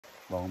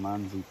भगवान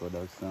जी को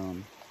दर्शन।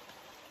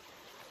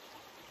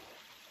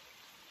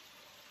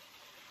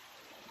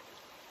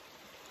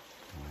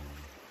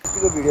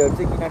 यो भिडियोहरु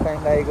चाहिँ किन टाइम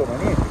लागेको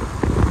भने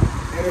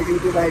मेरो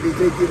युट्युब आइडी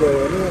चाहिँ के भयो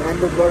भने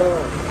एन्ड्रोइडबाट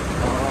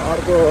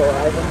अर्को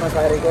आइफोनमा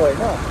सारेको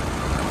होइन,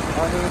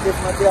 अनि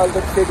त्यसमा चाहिँ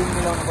अलिकति सेटिङ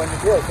मिलाउनु पर्ने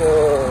थियो। सो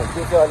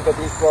त्यो चाहिँ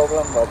अलिकति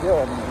प्रब्लम भयो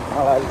अनि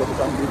मलाई अलिकति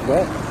कन्फ्युज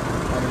भयो।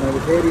 अनि मैले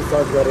फेरि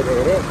सर्च गरेर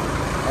हेरेँ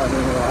अनि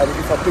अहिले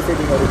चाहिँ सबै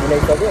सेटिङहरू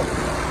मिलाइसकेँ।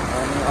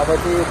 अनि अब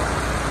चाहिँ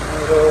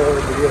मेरो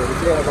भिडियोहरू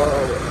चाहिँ अब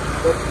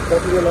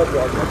जति बेला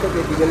भ्लग मात्रै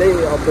त्यति बेलै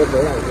अपलोड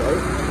भइहाल्छ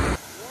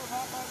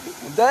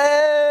है।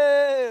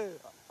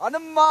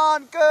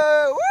 हनुमानको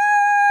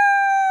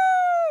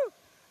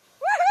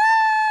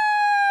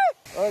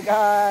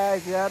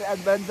गाइस यार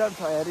एडभेन्चर छ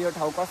यार, यो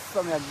ठाउँ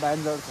कसम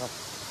एडभेन्चर छ।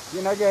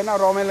 किनकि होइन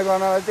रमाइलो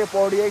गर्नलाई चाहिँ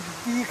पौडी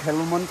यति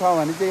खेल्नु मन छ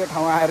भने चाहिँ यो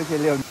ठाउँ आएर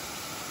खेल्यो।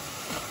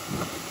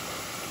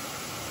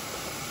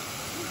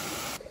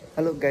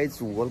 Hello guys,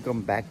 welcome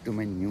back to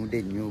my new day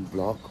new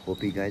blog. Hope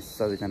you guys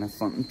सबैजना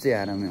सन्चै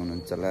आरामै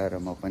हुनुहुन्छ होला र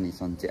म पनि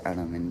सन्चै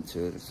आरामै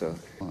छु। सो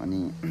अनि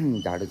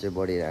जाडो चाहिँ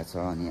बढिरहेछ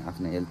अनि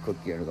आफ्नो हेल्थको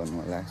केयर गर्नु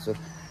होला। सो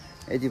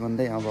यति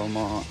भन्दै अब म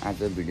आज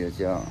भिडियो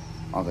चाहिँ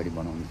अगाडि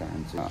बढाउन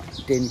चाहन्छु।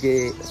 10K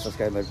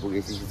सब्सक्राइबर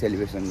पुगेपछि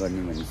सेलिब्रेसन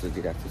गर्ने भन्ने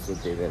सोचिरहेको छु। सो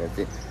त्यही भएर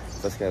चाहिँ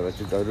सब्सक्राइबर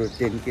चाहिँ जरुर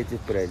 10K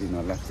चाहिँ पुऱ्याइदिनु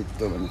होला,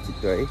 छिट्टो भन्दा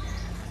छिट्टो है।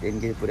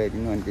 10K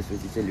पुऱ्याइदिनु अनि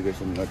त्यसपछि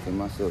सेलिब्रेसन गर्छु म।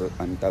 सो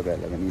अनि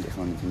तपाईँहरूलाई पनि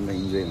देखाउनु छु नि त,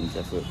 इन्जोय हुन्छ।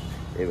 सो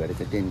त्यही भएर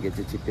चाहिँ 10K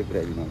चाहिँ छिट्टै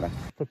पुऱ्याइदिनु होला।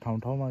 ठाउँ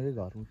ठाउँमा चाहिँ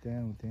घर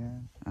त्यहाँ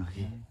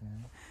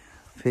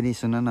फेरि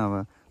सुन न अब,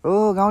 ओ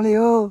गाउँले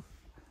हो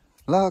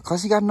ल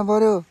खसी काट्नु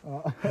पर्यो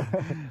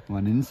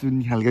भन्यो नि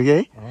सुन्ने खालको के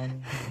है।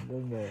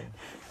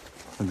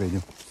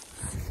 गइदिउँ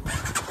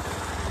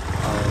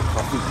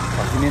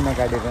खसी नै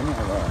नकाटे पनि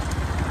अब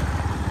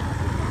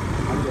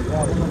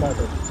यार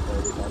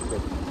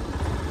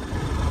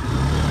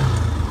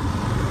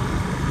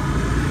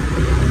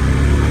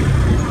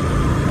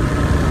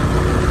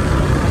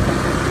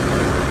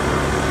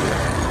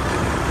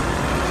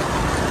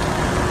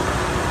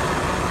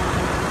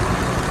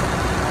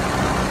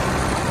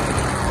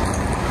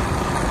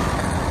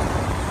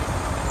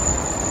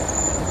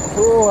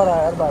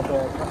बात है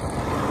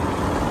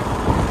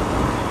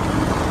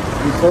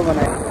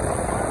बनाए।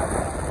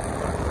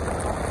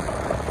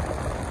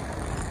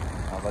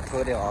 अब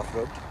थोरै अफ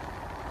रोड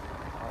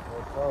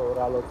छ,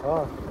 ओह्रालो छ,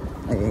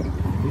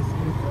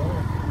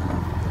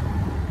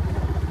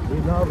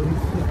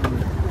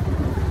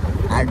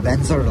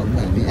 एडभेन्चर हो नि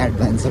हामी,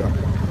 एडभेन्चर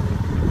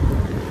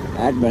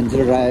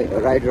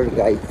राइडर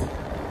गाइड।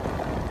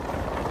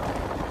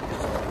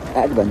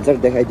 एडभेन्चर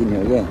देखाइदिने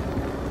हो क्या।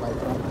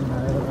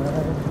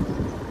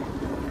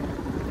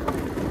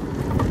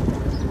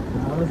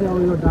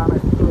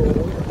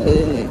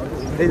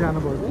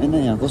 होइन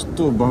यहाँ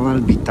कस्तो बवाल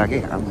भित्ता के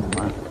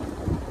आमामा।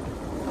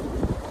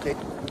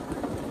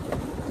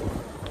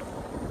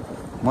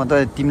 म त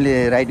तिमीले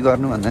राइड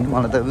गर्नु भन्दा नि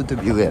मलाई त त्यो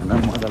भ्यू हेर्न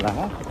मजा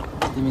लाग्यो।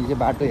 तिमी चाहिँ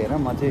बाटो हेर,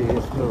 म चाहिँ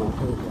यस्तो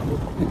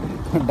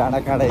डाँडा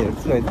काँडा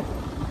हेर्छु होइन।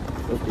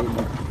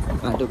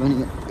 बाटो पनि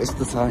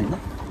यस्तो छ होइन,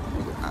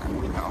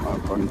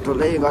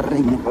 कन्ट्रोलै गरेर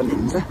हिँड्नुपर्ने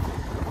हुन्छ।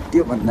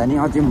 त्योभन्दा नि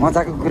अझै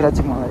मजाको कुरा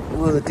चाहिँ मलाई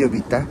त्यो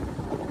भित्ता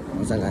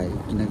मजा लाग्यो,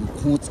 किनकि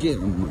खोज के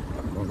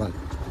बवाल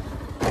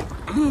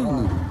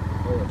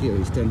के हो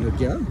स्ट्यान्डर्ड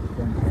क्या हो।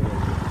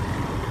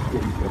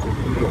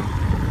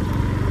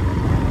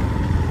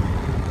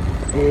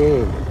 ए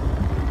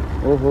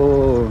ओहो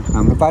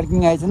हाम्रो पार्किङ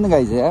आएछ नि त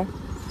गाइज यार।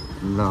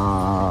 ल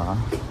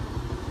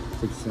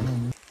ठिक छ,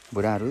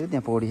 बुढाहरू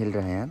त्यहाँ पौडी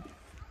खेलिरहेको यार।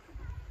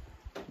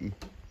 ए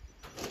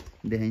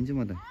देखाइन्छु म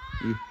त।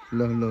 ए ल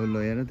ल ल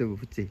हेर त्यो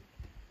बुच्चे,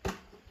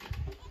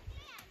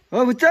 ओ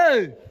बुच्चे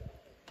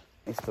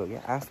यस्तो हो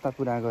क्या। आस्था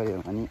पुरा गऱ्यो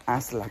भने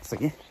आश लाग्छ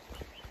कि,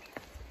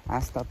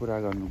 आस्था पुरा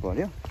गर्नु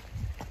पर्यो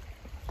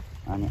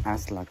अनि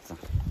आश लाग्छ।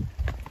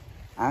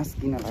 आश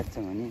किन लाग्छ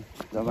भने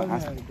जब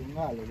आश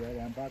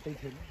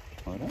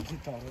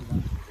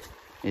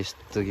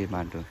यस्तो के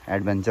बाटो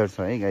एडभेन्चर छ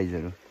है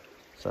गाइजहरू।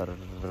 सर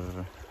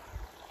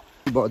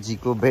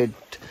बजीको बेड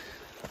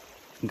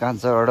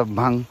गाजर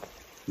भाङ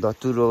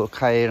धतुरो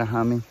खाएर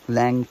हामी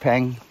ल्याङ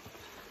फ्याङ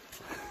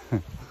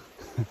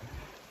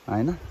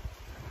होइन।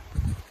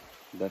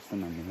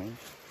 दर्शन हामीलाई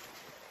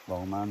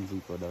भगवान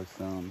जीको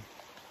दर्शन।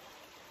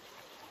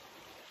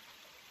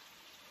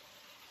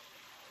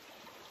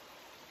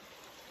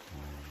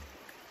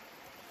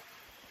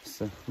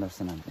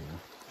 दर्शन हामीलाई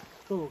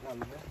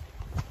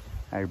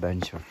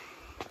एडभेन्चर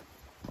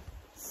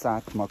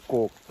साथमा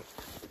कोक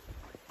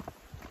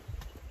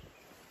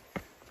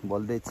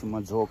बोल्दैछु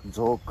म झोक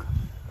झोक।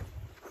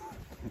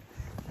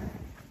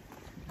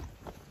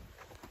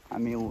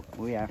 हामी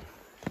we are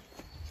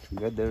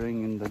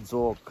gathering in the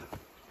joke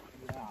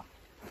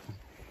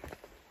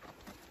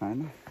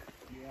होइन।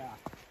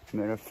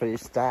 मेरो फ्री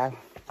स्टाइल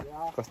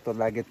कस्तो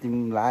लाग्यो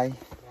तिमीलाई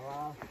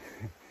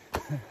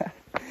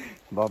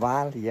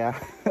बबाल या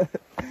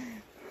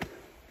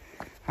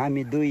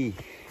हामी दुई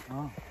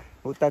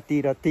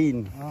उतातिर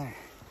तीन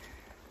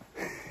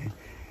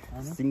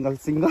सिंगल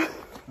सिंगल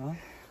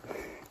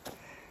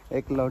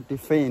एकलौटी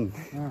फेन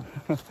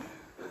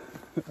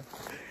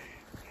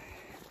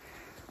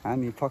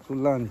हामी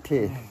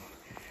फकुलन्थे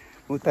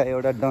उता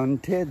एउटा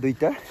डन्थे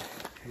दुईटा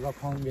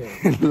लफङ्गे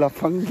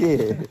लफङ्गे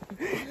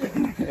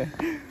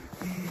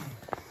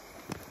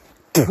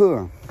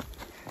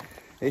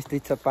यस्तै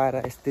छ पारा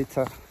यस्तै छ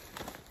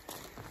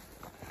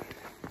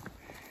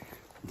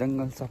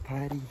जङ्गल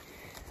सफारी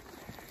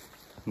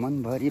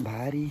मनभरि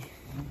भारी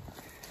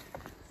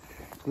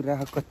कुरा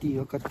कति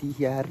हो कति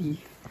यारी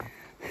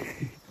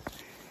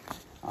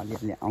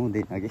अलिअलि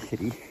आउँदैन कि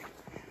फेरि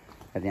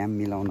ऱ्याम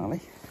मिलाउनलाई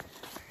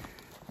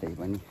त्यही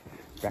पनि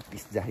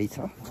प्र्याक्टिस जारी छ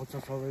आउँछ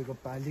सबैको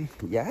पाली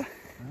या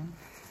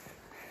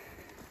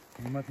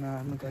हिम्मत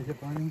नहार्नु कहिले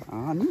पनि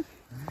अनि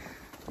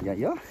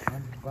यो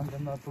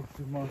गन्तव्यमा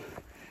पुग्छु म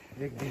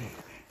एक दिन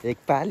एक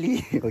पाली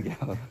हो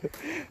क्या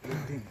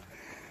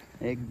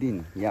एक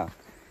दिन या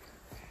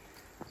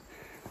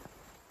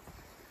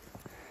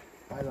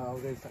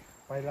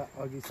पहिला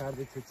अघि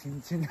सार्दैछु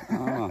छिनछिन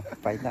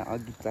पहिला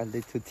अघि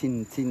चाल्दैछु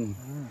छिनछिन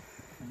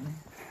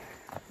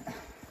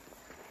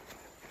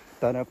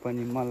तर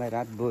पनि मलाई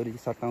रातभरि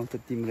सताउँछ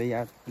तिम्रो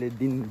यादले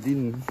दिन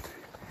दिन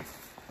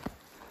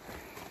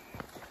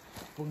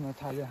पुग्न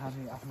थाल्यो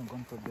हामी आफ्नो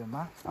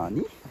गन्तव्यमा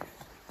अनि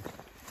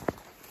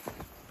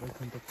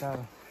वैकुण्ठ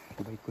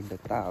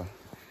ताल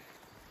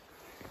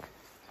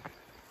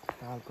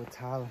तालको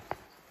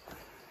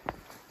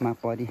छालमा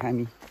परि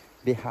हामी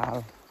बेहाल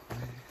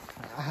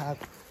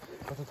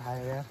कस्तो थाहा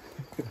यार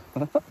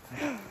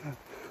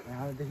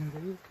यहाँ देखिन्छ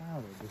कि कहाँ हो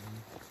देखिन्छ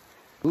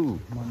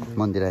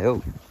मन्दिर आयो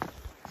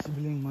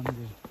शिवलिङ्ग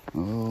मन्दिर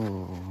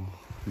Oh,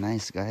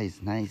 nice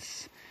guys,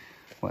 nice.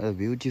 What a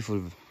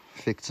beautiful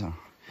picture.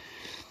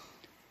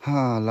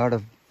 A lot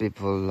of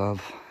people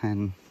love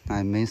and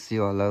I miss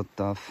you, a lot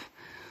of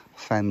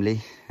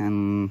family,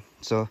 and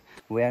so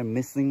we are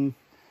missing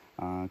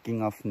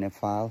King of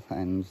Nepal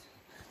and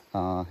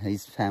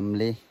his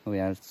family. We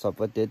are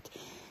supported.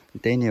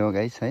 Then you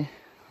guys, hey,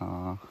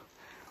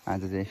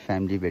 as a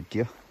family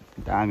भेट्यो.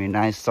 I mean,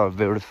 nice, so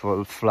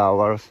beautiful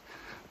flowers.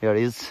 Here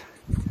is.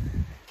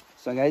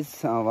 So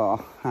guys,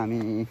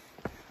 हामी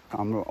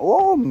हाम्रो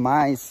ओ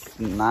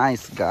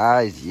nice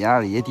guys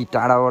यार यति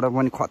टाढाबाट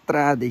पनि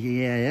खतरा देखेँ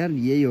यार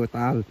यही हो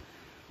ताल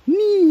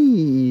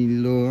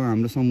निलो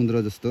हाम्रो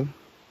समुद्र जस्तो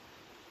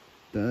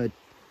त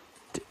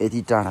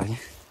यति टाढा के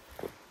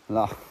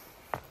ल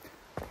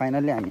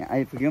फाइनल्ली हामी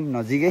आइपुग्यौँ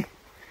नजिकै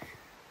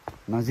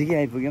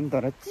आइपुग्यौँ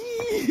तर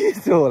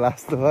चिसो होला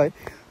जस्तो है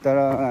तर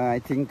आई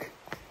थिङ्क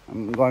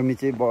गर्मी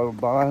चाहिँ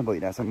बवाल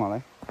भइरहेछ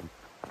मलाई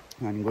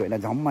अनि गएर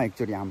झम्म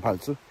एकचोटि हाम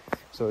फाल्छु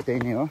सो त्यही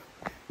नै हो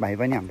भाइ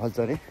पनि हाम फाल्छ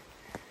अरे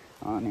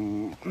अनि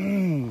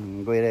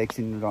गएर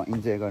एकछिन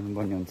इन्जोय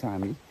गर्नुपर्ने हुन्छ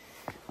हामी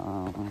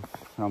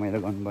रमाइलो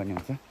गर्नुपर्ने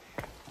हुन्छ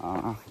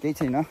केही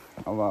छैन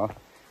अब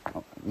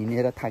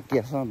हिँडेर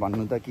थाकिएछ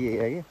भन्नु त के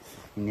है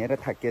हिँडेर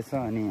थाकिएछ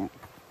अनि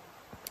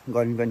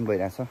गर्मी पनि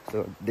भइरहेछ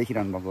सो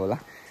देखिरहनु भएको होला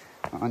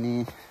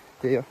अनि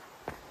त्यही हो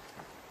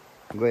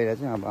गएर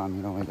चाहिँ अब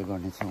हामी रमाइलो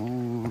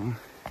गर्नेछौँ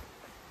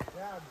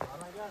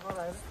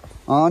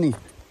अनि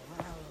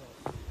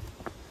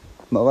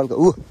बवालको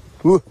ऊ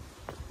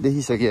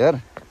देखिसक्यो यार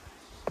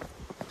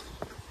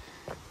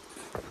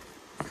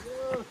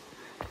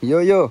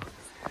यो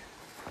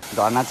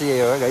झर्ना चाहिँ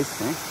यही हो गाइस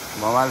है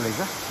बवाल रहेछ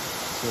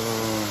सो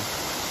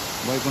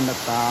वैकुण्ठ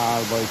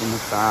ताल भन्नु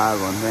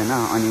होइन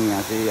अनि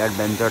यहाँ चाहिँ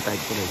एडभेन्चर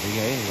टाइपको रहेछ कि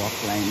है रक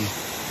लाइन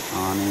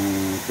अनि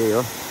त्यही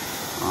हो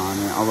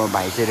अनि अब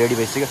भाइ चाहिँ रेडी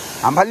भइसक्यो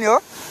हाम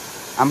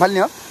फाल्ने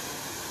हो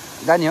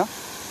जाने हो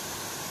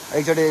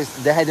एकचोटि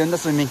देखाइदियो नि त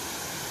स्विमिङ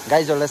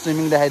गाइजहरूलाई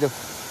स्विमिङ देखाइदियो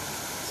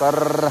सर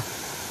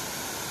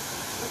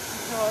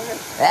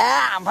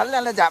हाम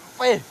फाल्ने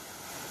झ्याप्पै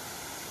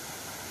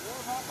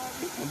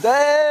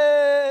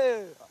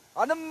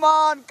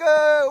हनुमानको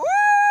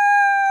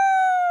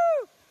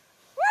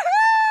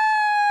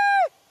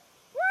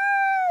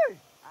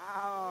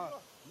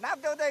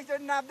नाप्देऊ त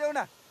एकचोटि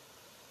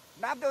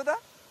नाप्देऊ त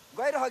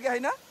गइरह कि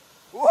होइन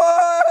ओ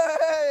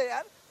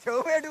यार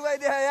छेउमै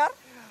डुबाइदियो यार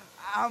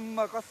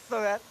आम्मा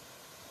कसम यार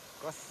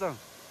कसम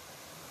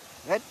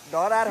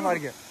डराएर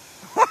फर्क्यो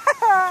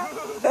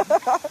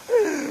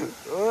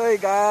ओइ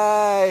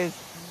गाइस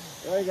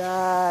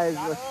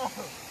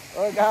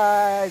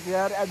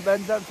यार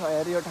एडभेन्चर छ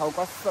यार यो ठाउँ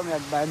कसम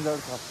एडभेन्चर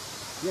छ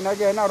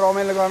किनकि होइन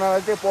रमाइलो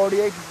गर्नलाई चाहिँ पौडी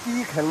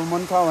के खेल्नु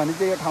मन छ भने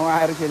चाहिँ यो ठाउँ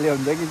आएर खेल्यो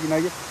हुन्छ कि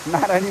किनकि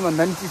नारायणी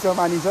भन्दा पनि चिसो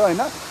पानी छ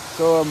होइन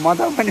सो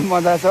मजा पनि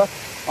मजा छ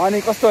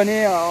अनि कस्तो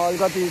भने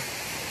अलिकति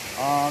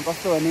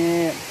कस्तो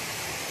भने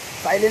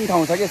साइलेन्ट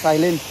ठाउँ छ कि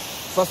साइलेन्ट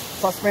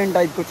सस्पेन्ड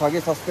टाइपको छ कि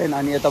सस्पेन्ड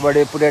अनि यताबाट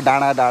पुरै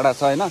डाँडा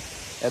छ होइन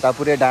यता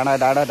पुरै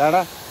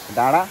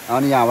डाँडा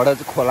अनि यहाँबाट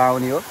चाहिँ खोला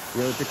आउने हो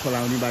यो चाहिँ खोला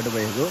आउने बाटो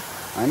भएको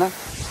होइन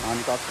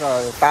अनि टक्क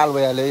ताल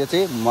भइहाल्यो यो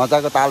चाहिँ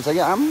मजाको ताल छ कि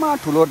आम्मा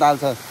ठुलो ताल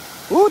छ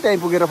त्यहीँ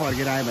पुगेर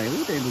फर्केर आयो भाइ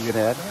त्यहीँ पुगेर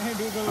यार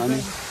अनि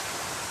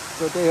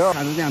सो त्यही हो आज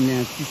चाहिँ हामीले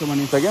यहाँ चिसो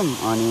बनाइसक्यौँ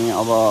अनि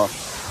अब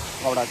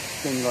कपडा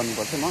चेन्ज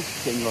गर्नुपर्छ म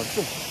चेन्ज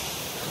गर्छु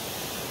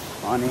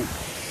अनि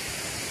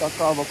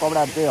टक्क अब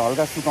कपडाहरू चाहिँ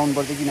हल्का सुकाउनु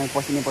पर्छ किनकि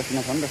पसिना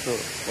छ नि त सो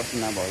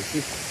पसिना भएपछि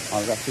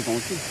हल्का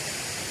सुकाउँछु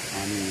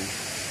अनि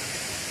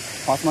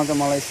फर्स्टमा चाहिँ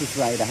मलाई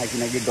सुसु आइरहेको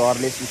किनकि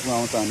डरले सुसु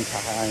आउँछ अनि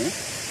थाहा होइन।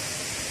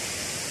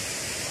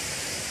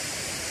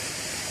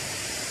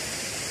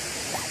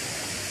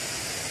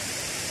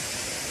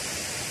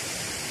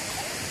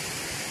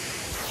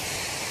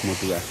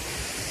 मोटुवा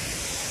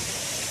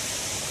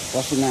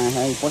पसिना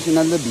आयो,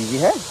 पसिनाले त भिजी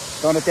है,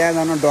 तर त्यहाँ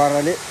जान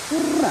डरले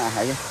पुरा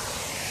आयो।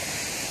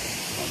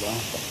 अब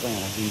टक्क यहाँ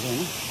राखिदिन्छ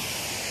होइन।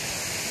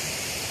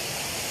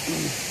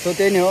 सो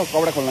त्यही नै हो,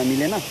 कपडा खोल्न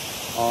मिलेन,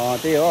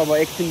 त्यही हो। अब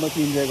एकछिनपछि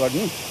इन्जोय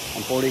गर्ने,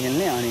 पौडी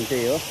खेल्ने, अनि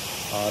त्यही हो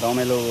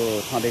रमाइलो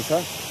छँदैछ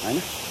होइन,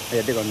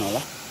 हेर्दै गर्नु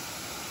होला।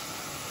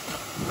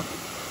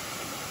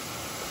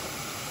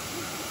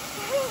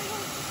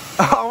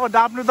 अब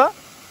डाप्नु त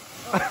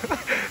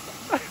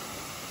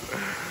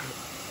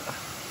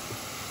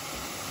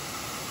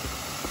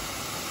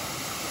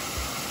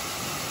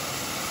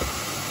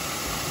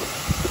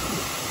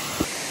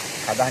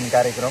खादानी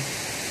कार्यक्रम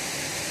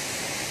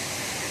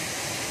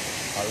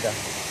हल्का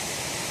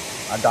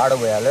डाढो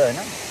भइहाल्यो होइन,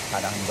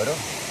 खाना खानु पऱ्यो।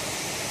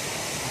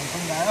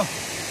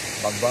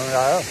 भगवान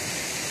आयो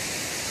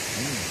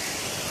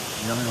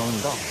नि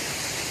त।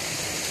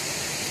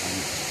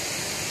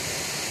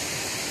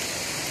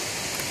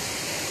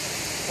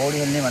 पौडी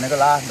खेल्ने भनेको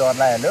लास्ट डर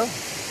लागिहाल्यो,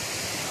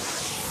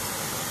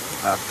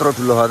 यत्रो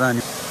ठुलो छ त।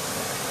 अनि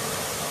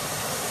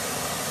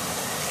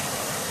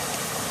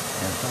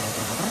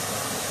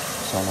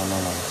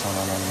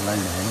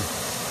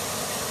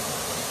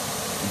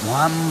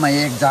धुवाममा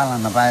एक जाल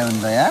हान्न पायो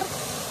भने त यार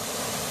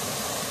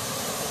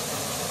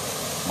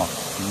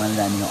मैले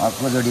जाने।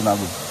 अर्को जोडी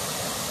बाबु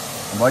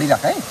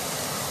बढिराख है,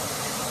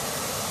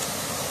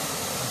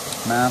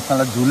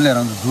 माछालाई झुल लिएर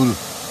आउँछ, झुल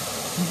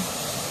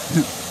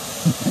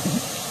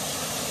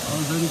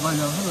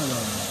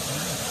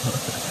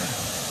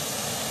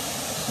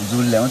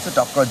झुल ल्याउँछु,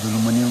 टक्क झुल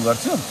मुनि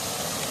गर्छु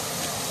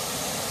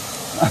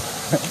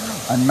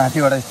अनि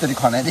माथिबाट यसरी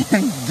खनाइदिए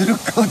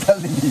जुरुक्क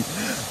उचाल्दिने।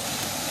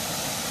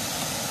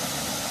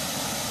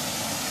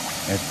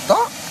 यस्तो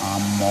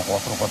आम्मा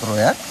कत्रो कत्रो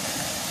यार,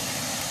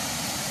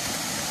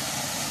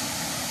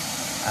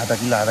 आधा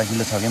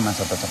किलो छ कि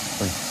माछा त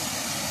सबै।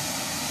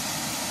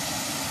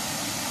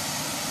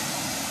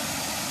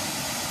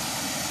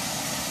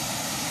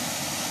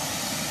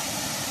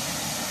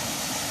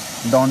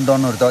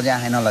 डनहरू त अझै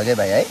आएन लगे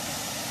भाइ है,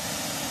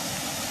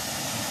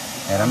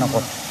 हेर न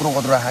कत्रो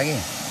कत्रो आएको कि।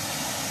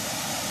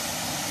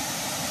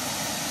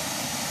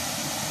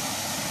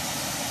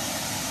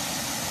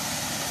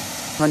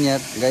 नि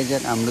यार गाइज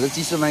यार, हाम्रो त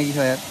चिसो मागी छ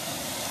यार।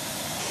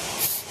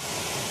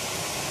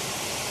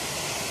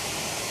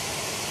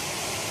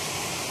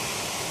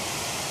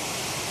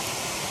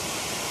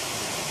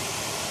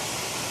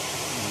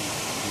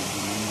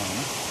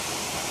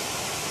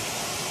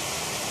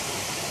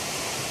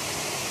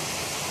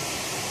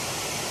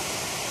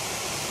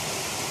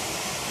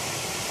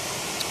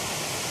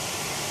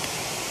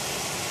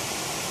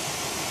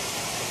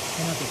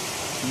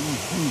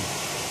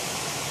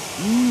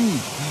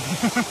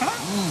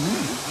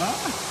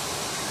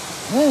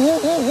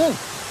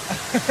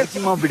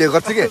 म भिडियो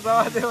गर्छु कि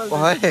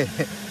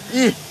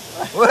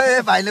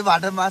ओए भाइले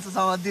बाटो मासु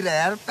समातिदिएर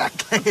यार प्याक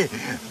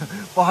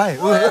पहाइ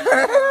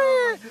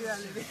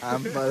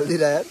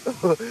हालिदिएर यार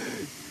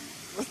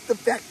कस्तो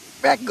प्याक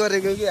प्याक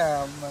गरेको कि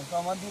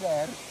समातिदिएर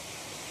यार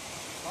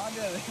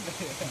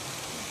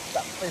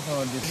सबै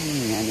समातिदिएर।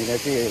 यहाँनिर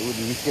चाहिँ ऊ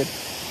निषेध,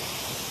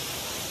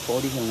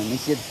 पौडी खेल्न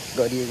निषेध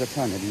गरिएको छ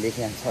भनेर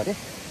लेखेको छ अरे,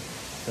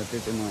 त्यो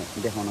चाहिँ म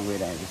देखाउन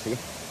गइरहेको छु कि।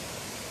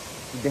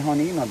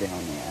 देखाउने कि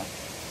नदेखाउने यार,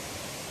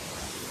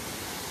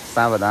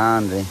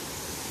 सावधान रे।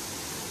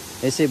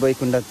 यसै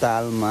बैकुण्ठ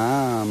तालमा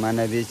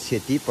मानवीय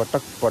क्षति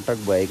पटक पटक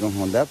भएको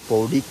हुँदा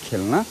पौडी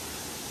खेल्न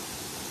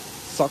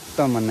सख्त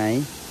मनाइ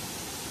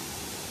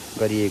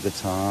गरिएको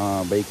छ।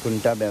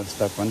 बैकुण्ठ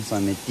व्यवस्थापन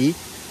समिति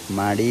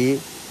माडी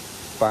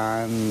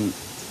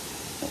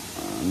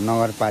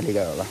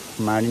नगरपालिका होला,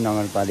 माडी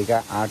नगरपालिका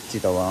 8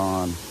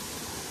 चितवन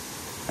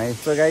है।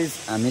 सो गाइज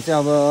हामी चाहिँ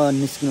अब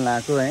निस्किनु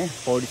लागेको है,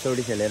 पौडी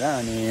सौडी खेलेर।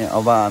 अनि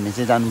अब हामी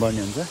चाहिँ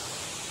जानुपर्ने हुन्छ।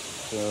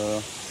 सो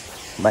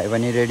भाइ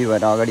पनि रेडी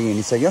भएर अगाडि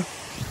हिँडिसक्यो।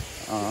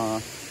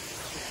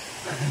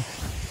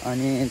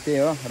 अनि त्यही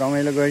हो,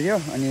 रमाइलो गरियो।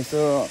 अनि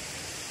यसो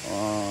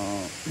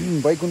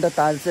बैकुण्ठ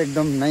ताल चाहिँ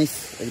एकदम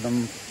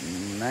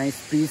नाइस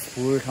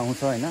पिसफुल ठाउँ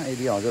छ होइन।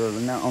 यदि हजुरहरू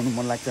आउनु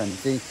मन लाग्छ भने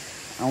चाहिँ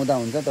आउँदा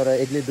हुन्छ, तर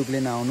एक्लै दुक्लै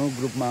नआउनु,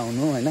 ग्रुपमा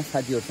आउनु होइन,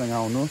 साथीहरूसँग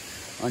आउनु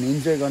अनि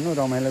इन्जोय गर्नु,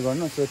 रमाइलो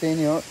गर्नु। सो त्यही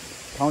नै हो,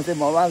 ठाउँ चाहिँ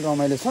बवाल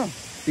रमाइलो छ,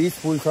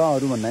 पिसफुल छ,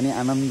 अरूभन्दा नि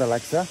आनन्द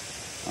लाग्छ।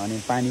 अनि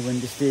पानी पनि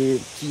त्यस्तै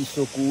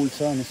चिसो कुल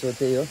छ। अनि सो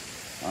त्यही हो,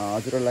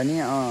 हजुरहरूलाई नि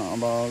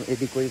अब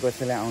यदि कोही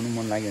कसैलाई आउनु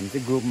मन लाग्यो भने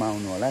चाहिँ ग्रुपमा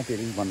आउनु होला,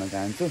 त्यति भन्न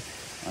चाहन्छु।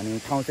 अनि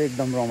ठाउँ चाहिँ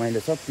एकदम रमाइलो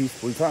छ,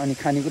 पिसफुल छ। अनि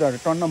खानेकुराहरू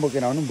टन्न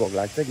बोकेर आउनु, भोक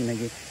लाग्छ,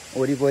 किनकि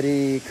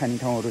वरिपरि खाने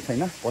ठाउँहरू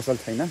छैन, पसल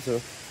छैन। सो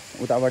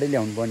उताबाटै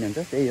ल्याउनु पर्ने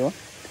हुन्छ, त्यही हो।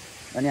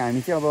 अनि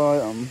हामी चाहिँ अब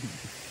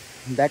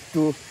ब्याक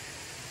टु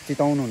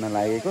चितवन हुन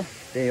लागेको,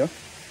 त्यही हो।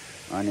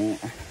 अनि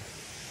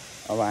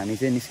अब हामी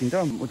चाहिँ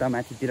निस्किन्छौँ, उता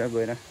माथितिर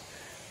गएर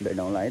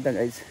भेटौँला है त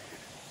गाइज।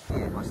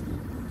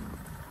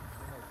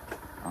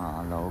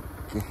 ल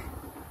ओके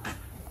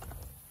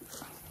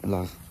ल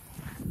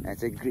यहाँ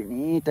चाहिँ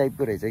ग्रिनी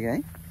टाइपको रहेछ क्या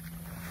है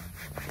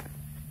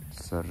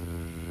सर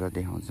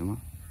देखाउँछु म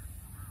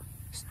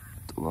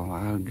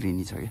यस्तो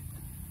ग्रिनी छ क्या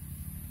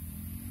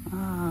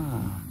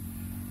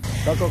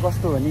टक्क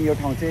कस्तो भने यो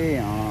ठाउँ चाहिँ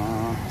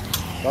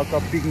टक्क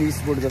पिकनिक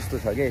स्पोट जस्तो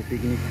छ क्या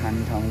पिकनिक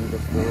खाने ठाउँ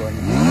जस्तो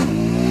अनि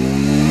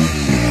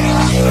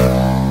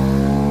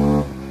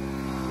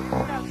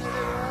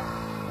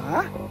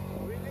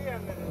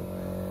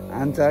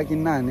हान्छ किन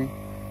नहाने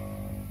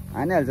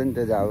हानिहाल्छ नि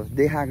त्यो चाहिँ अब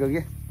देखाएको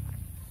के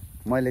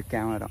मैले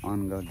क्यामेरा अन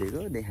गरिदिएको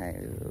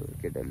देखायो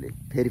केटाले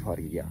फेरि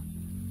फर्कियो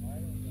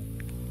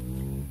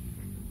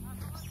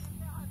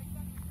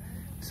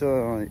सो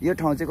यो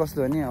ठाउँ चाहिँ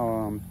कस्तो भने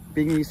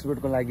पिकनिक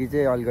स्पोटको लागि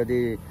चाहिँ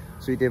अलिकति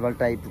सुइटेबल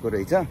टाइपको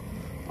रहेछ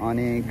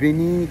अनि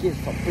ग्रिनी के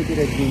सबैतिर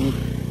ग्रिनी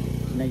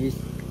किनकि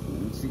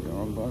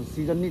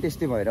सिजन नै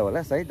त्यस्तै भएर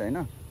होला सायद होइन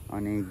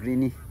अनि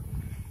ग्रिनी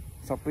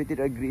सबैतिर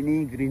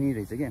ग्रिनी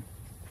रहेछ क्या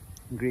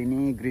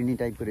ग्रिनी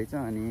टाइपको रहेछ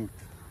अनि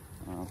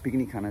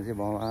पिकनिक खाना चाहिँ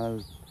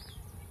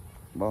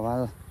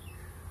बवाल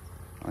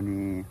अनि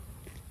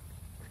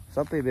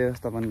सबै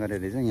व्यवस्थापन गरेर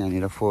रहेछ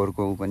यहाँनिर 4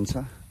 को पनि छ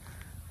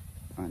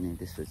अनि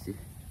त्यसपछि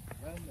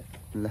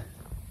ल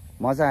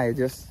मजा आयो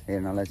जस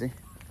हेर्नलाई चाहिँ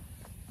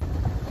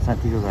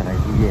साथीको घर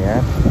आइपुग्यो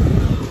यार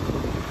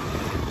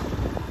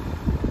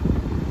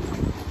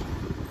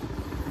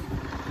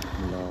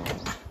ल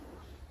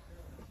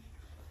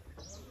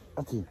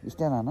अथी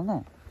स्ट्यान्ड हान न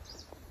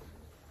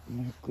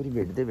कुरी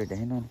भेट्दै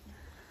भेटाएन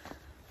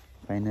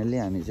फाइनल्ली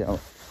हामी चाहिँ अब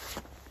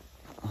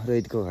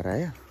रोहितको घर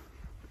आयो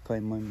खै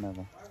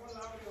मम्मी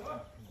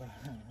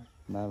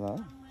बाबा हो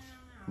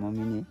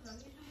मम्मी नि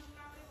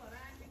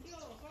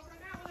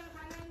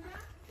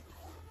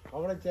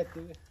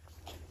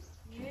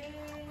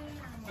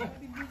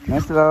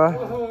नमस्ते बाबा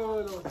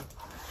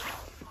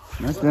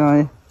नमस्ते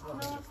मम्मी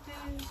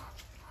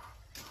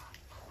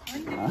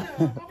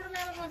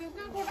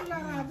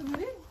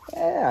ए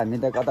हामी त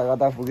कता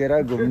कता पुगेर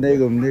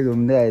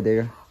घुम्दै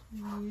आइदिएको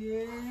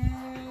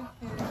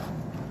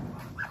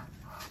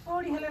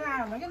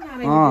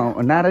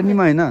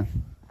नारायणीमा होइन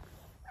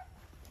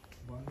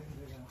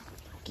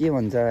के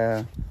भन्छ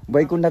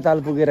बैकुण्ठ ताल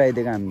पुगेर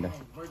आइदिएको हामी त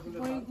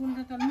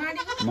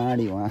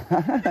माडी उहाँ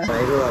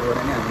भाइको घरबाट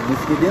नि हामी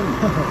निस्किदियौँ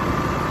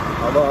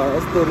अब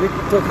यस्तो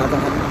रिक्टो खाता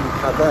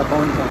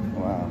पाउँछ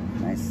वा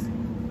नाइस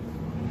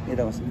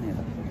यता बस्नु नि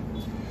यता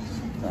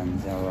हामी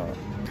चाहिँ अब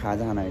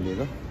खाजा खान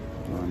आइदिएको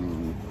अनि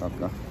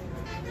टक्क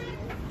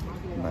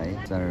भाइ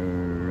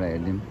चर्र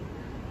हेरिदिउँ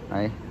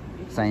है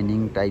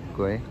साइनिङ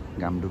टाइपको है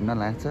घाम डुब्न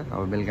लाग्छ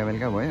अब बेलुका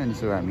भयो अनि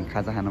सो हामी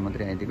खाजा खान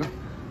मात्रै आइदिएको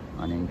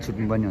अनि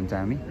छुट्नु पनि हुन्छ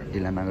हामी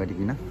ढिला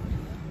नगरिकन अब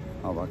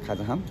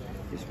खाजा खाऊँ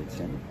त्यसपछि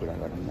हामी कुरा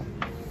गरौँ ल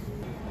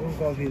कुन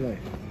कफी भाइ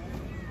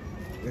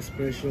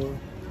एस्प्रेसो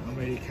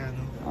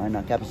अमेरिकानो होइन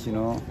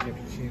क्यापुचिनो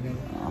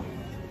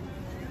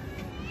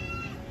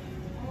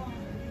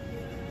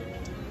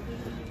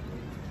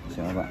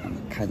अब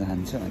खाजा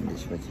खान्छ अनि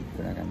त्यसपछि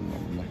कुराकानी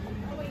गरौँ ल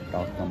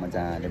टक्क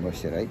मजाले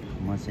बसेर है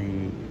म चाहिँ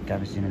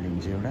क्यापुचिनो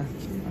लिन्छु एउटा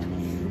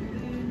अनि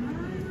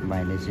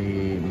भाइले चाहिँ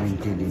मिल्क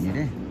टी लिने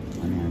रे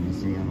अनि हामी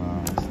चाहिँ अब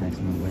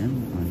स्न्याक्समा गयौँ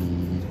अनि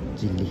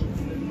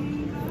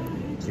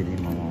चिल्ली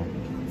मोमो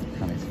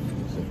खाँदैछौँ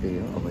सो त्यही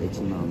हो अब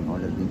एकछिनमा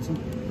अर्डर दिन्छु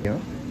के हो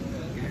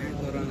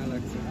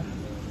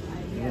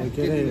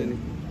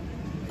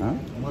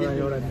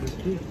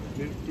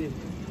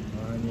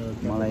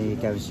मलाई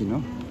क्यापुचिनो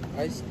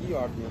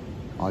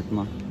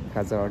हटमा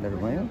खाजा अर्डर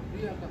भयो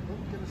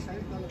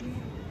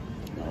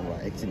अब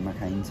एकछिनमा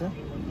खाइन्छ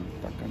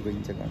टक्क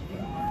गइन्छ घर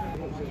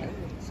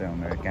सो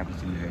हाम्रो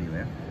क्यापुचिनो रेडी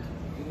भयो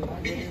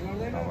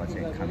अब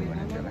चाहिँ खानु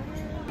बनाउँछ होला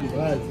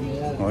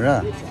हो र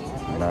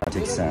ल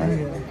ठिक छ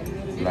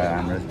ल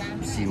हाम्रो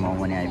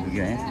मोमो नि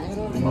आइपुग्यो है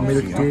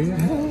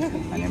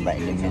अनि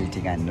भाइले मिल्क टी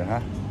खानु र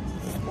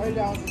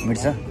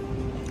मिट्छ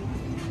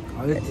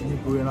ए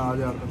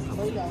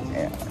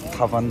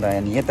थप नि त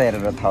अनि यता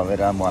हेरेर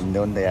थपेर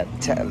भनिदेऊ नि त यार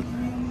छ्याल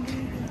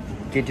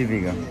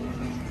केटिपीको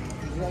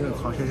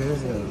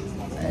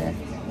ए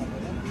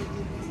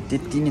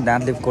त्यति नि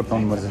दाँतले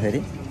कोट्याउनु पर्छ फेरि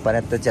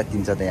पर्याप्त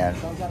च्यातिन्छ त यार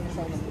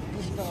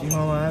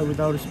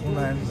विदाउट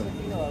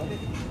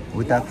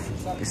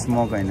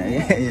स्मोक होइन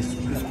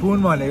स्पुन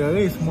भनेको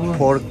कि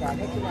फोर्क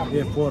ए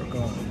फोर्क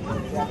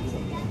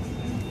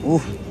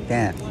उफ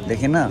त्यहाँ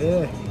देखेन ए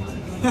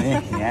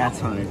यहाँ छ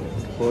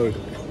फोर्क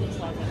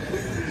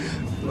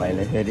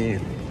भाइले फेरि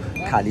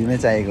खालीमै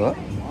चाहिएको हो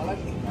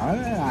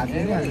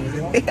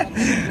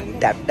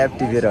ट्याप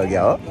टिपेर हो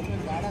क्या हो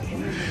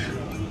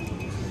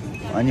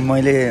अनि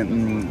मैले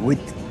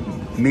विथ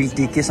मिल्क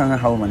टी केसँग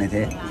खाऊ भनेको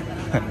थिएँ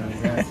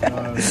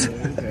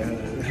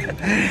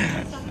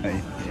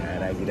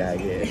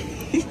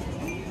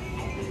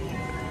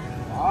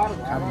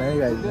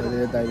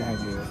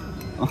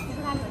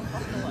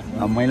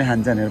मैले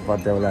खान्छ भनेर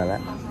पत्याउला होला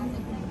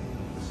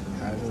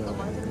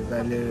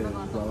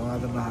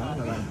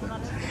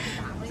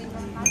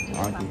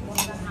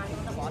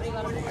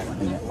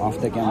अफ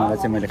द क्यामेरा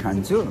चाहिँ मैले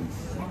खान्छु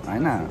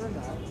होइन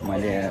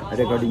मैले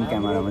रेकर्डिङ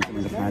क्यामेरामा चाहिँ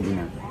मैले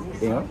खाँदिनँ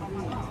त्यही हो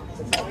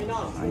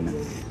होइन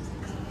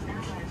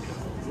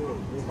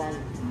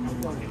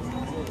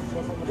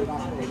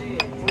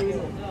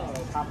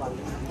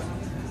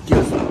के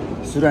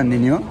सुरु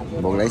हान्दिने हो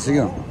भोक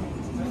लागिसक्यो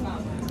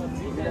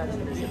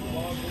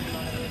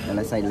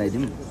यसलाई साइड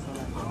लगाइदिउँ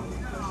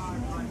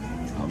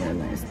अब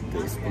यसलाई यस्तो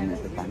स्पुनले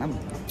त तानौँ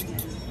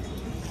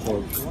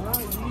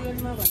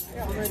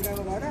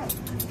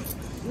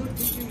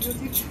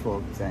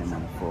fork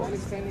चाहिएन fork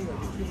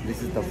this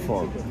is the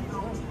fork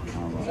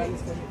अब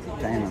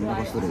चाहिएन भने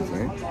कस्तो रहेछ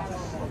है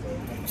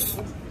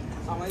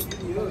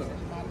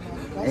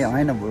ए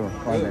होइन ब्रो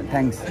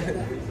थ्याङ्क्स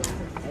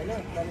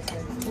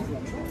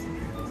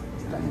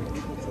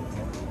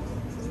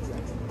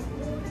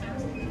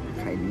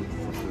खाइदिनु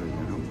कस्तो रहेछ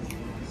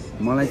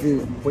मलाई चाहिँ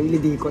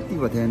पहिलेदेखि कति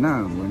भएको थियो होइन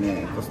मैले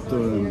कस्तो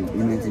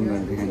इमेजिन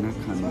गरेर देखाएन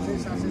खानु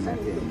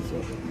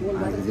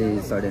आज चाहिँ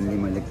सडनली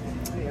मैले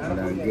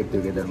एउटा गेट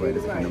टुगेदर भएर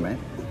खानु भएँ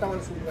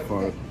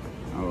फर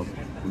अब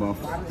बफ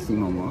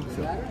सिमोमो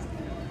सो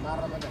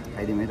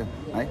खाइदिउँ है त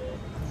है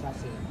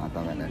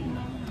तपाईँलाई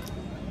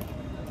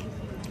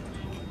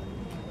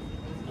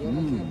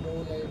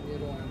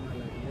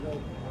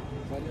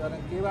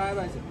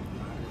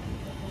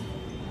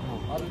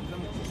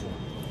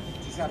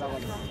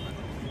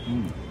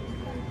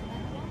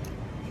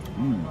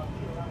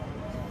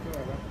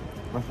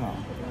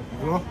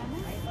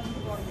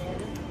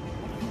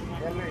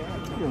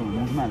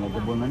मुखमा हालेर त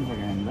बोल्न पनि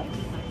सकेन नि त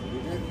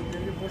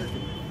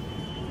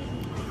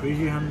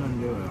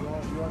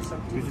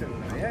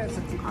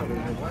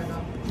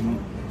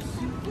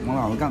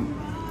मलाई हल्का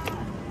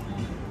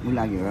उ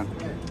लाग्यो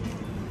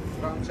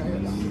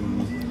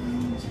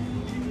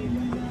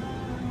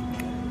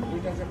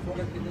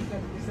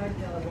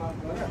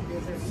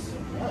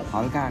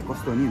हल्का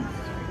कस्तो नि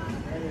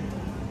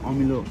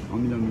अमिलो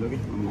अमिलो अमिलो के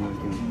अमिलो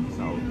त्यो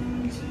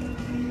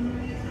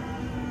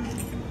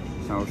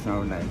साउर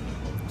साउरलाई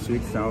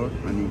स्विट साउर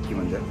अनि के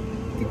भन्छ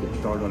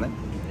टर्डोलाई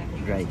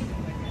ड्राई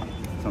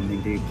समथिङ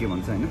त्यो के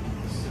भन्छ होइन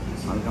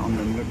हल्का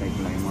अमिलो अमिलो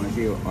टाइपको लाग्यो मलाई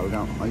चाहिँ हल्का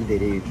अलिक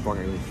धेरै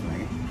पकाएको जस्तो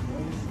लाग्यो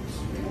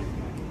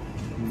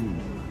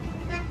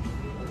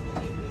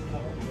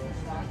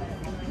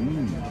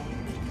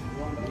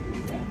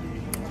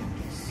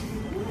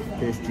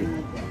टेस्टी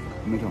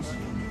मिठो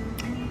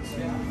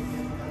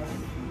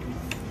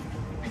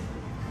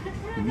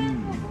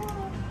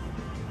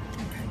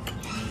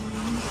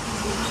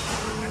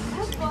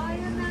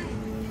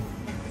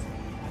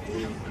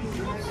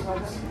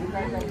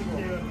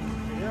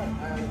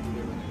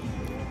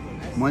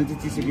मैले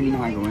चाहिँ चिसो किन्न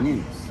आएको भने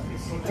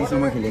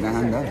चिसोमा खेलेर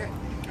खान त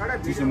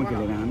चिसोमा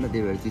खेलेर खान त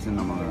त्यही भएर चिसो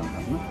नमगाएर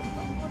खानु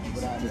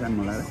चिसो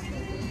मगाएर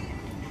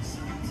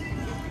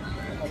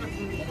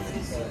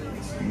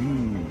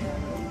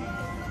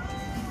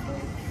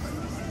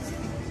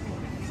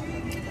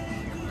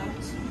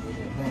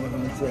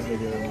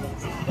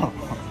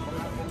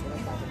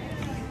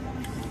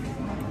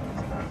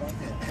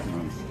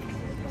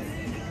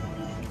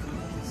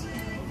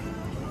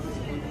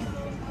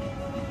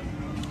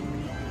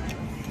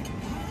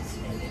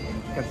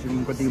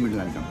क्याप्सिकम कतिको मिठो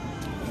लाग्छ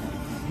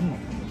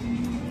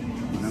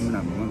राम्रो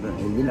राम्रो मलाई त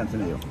हेल्दी लाग्छ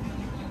नि यो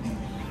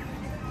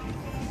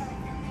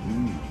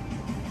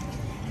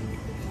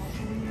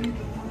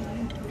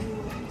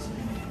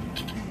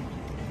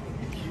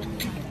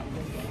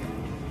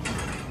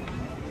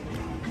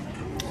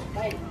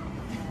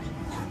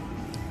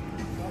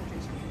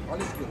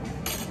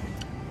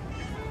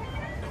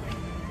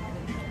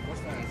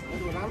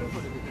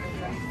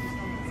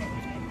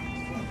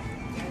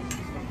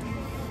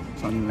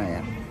सन्ना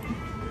यार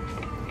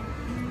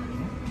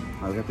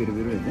हल्का पिरो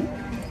पिरो हेर्दै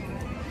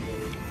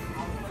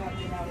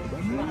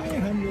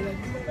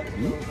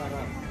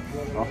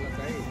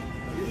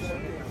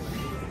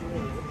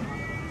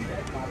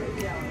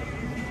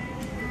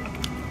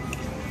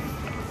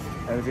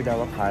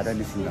अब खाएर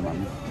निस्किँदा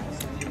हामी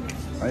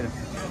होइन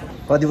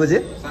कति बजे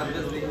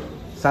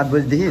 7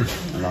 बजीदेखि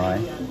ल है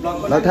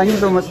ल थ्याङ्क यू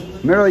सो मच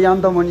मेरो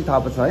यान्त मनी थाहा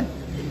छ है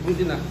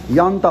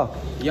यान्त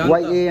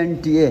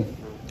YANTA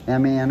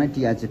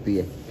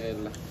MANTHPA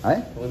है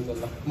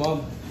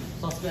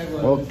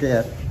ओके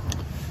यार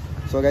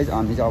सो गाइज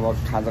हामी चाहिँ अब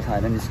खाजा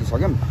खाएर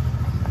निस्किसक्यौँ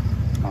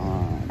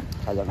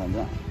खाजा खान्छ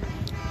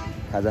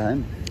खाजा खायौँ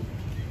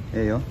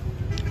यही हो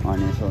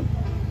अनि यसो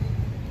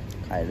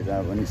खाएर चाहिँ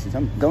अब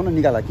निस्किन्छौँ जाउँ न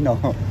निकाला किन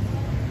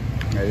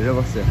हेरेर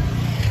बस्छु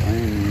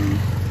अनि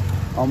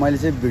अब मैले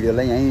चाहिँ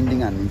भिडियोलाई यहीँ इन्डिङ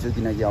हानिदिन्छु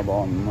किनकि अब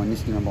म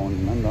निस्किन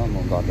पाउँदिनँ नि त म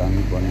घर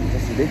जानुपर्ने हुन्छ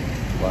सिधै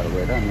घर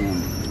गएर अनि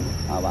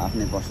अब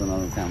आफ्नै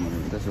पर्सनल कामहरू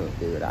हुन्छ सो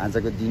त्यही भएर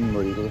आजको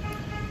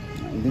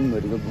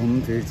दिनभरिको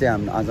घुमफिर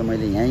चाहिँ आज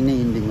मैले यहीँ नै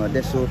इन्डिङ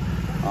गर्दै सो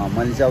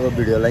मैले चाहिँ अब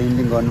भिडियोलाई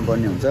इन्डिङ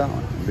गर्नुपर्ने हुन्छ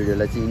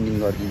भिडियोलाई चाहिँ इन्डिङ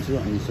गरिदिन्छु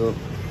अनि so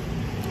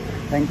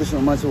thank you so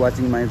much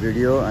watching my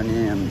video अनि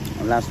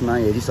लास्टमा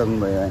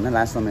हेरिसक्नुभयो होइन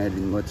लास्टमा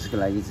हेरिदिनु भयो त्यसको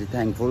लागि चाहिँ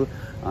थ्याङ्कफुल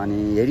अनि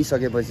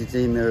हेरिसकेपछि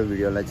चाहिँ मेरो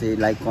भिडियोलाई चाहिँ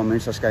लाइक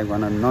कमेन्ट सब्सक्राइब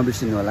गर्न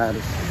नबिर्सिनु होला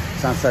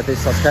साथसाथै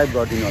सब्सक्राइब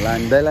गरिदिनु होला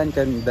अनि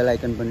बेल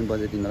आइकन पनि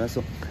बजाइदिनु होला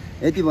सो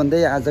यति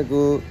भन्दै आजको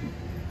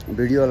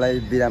भिडियोलाई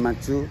बिदा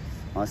माग्छु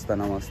हस्त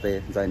नमस्ते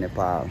जय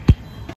नेपाल।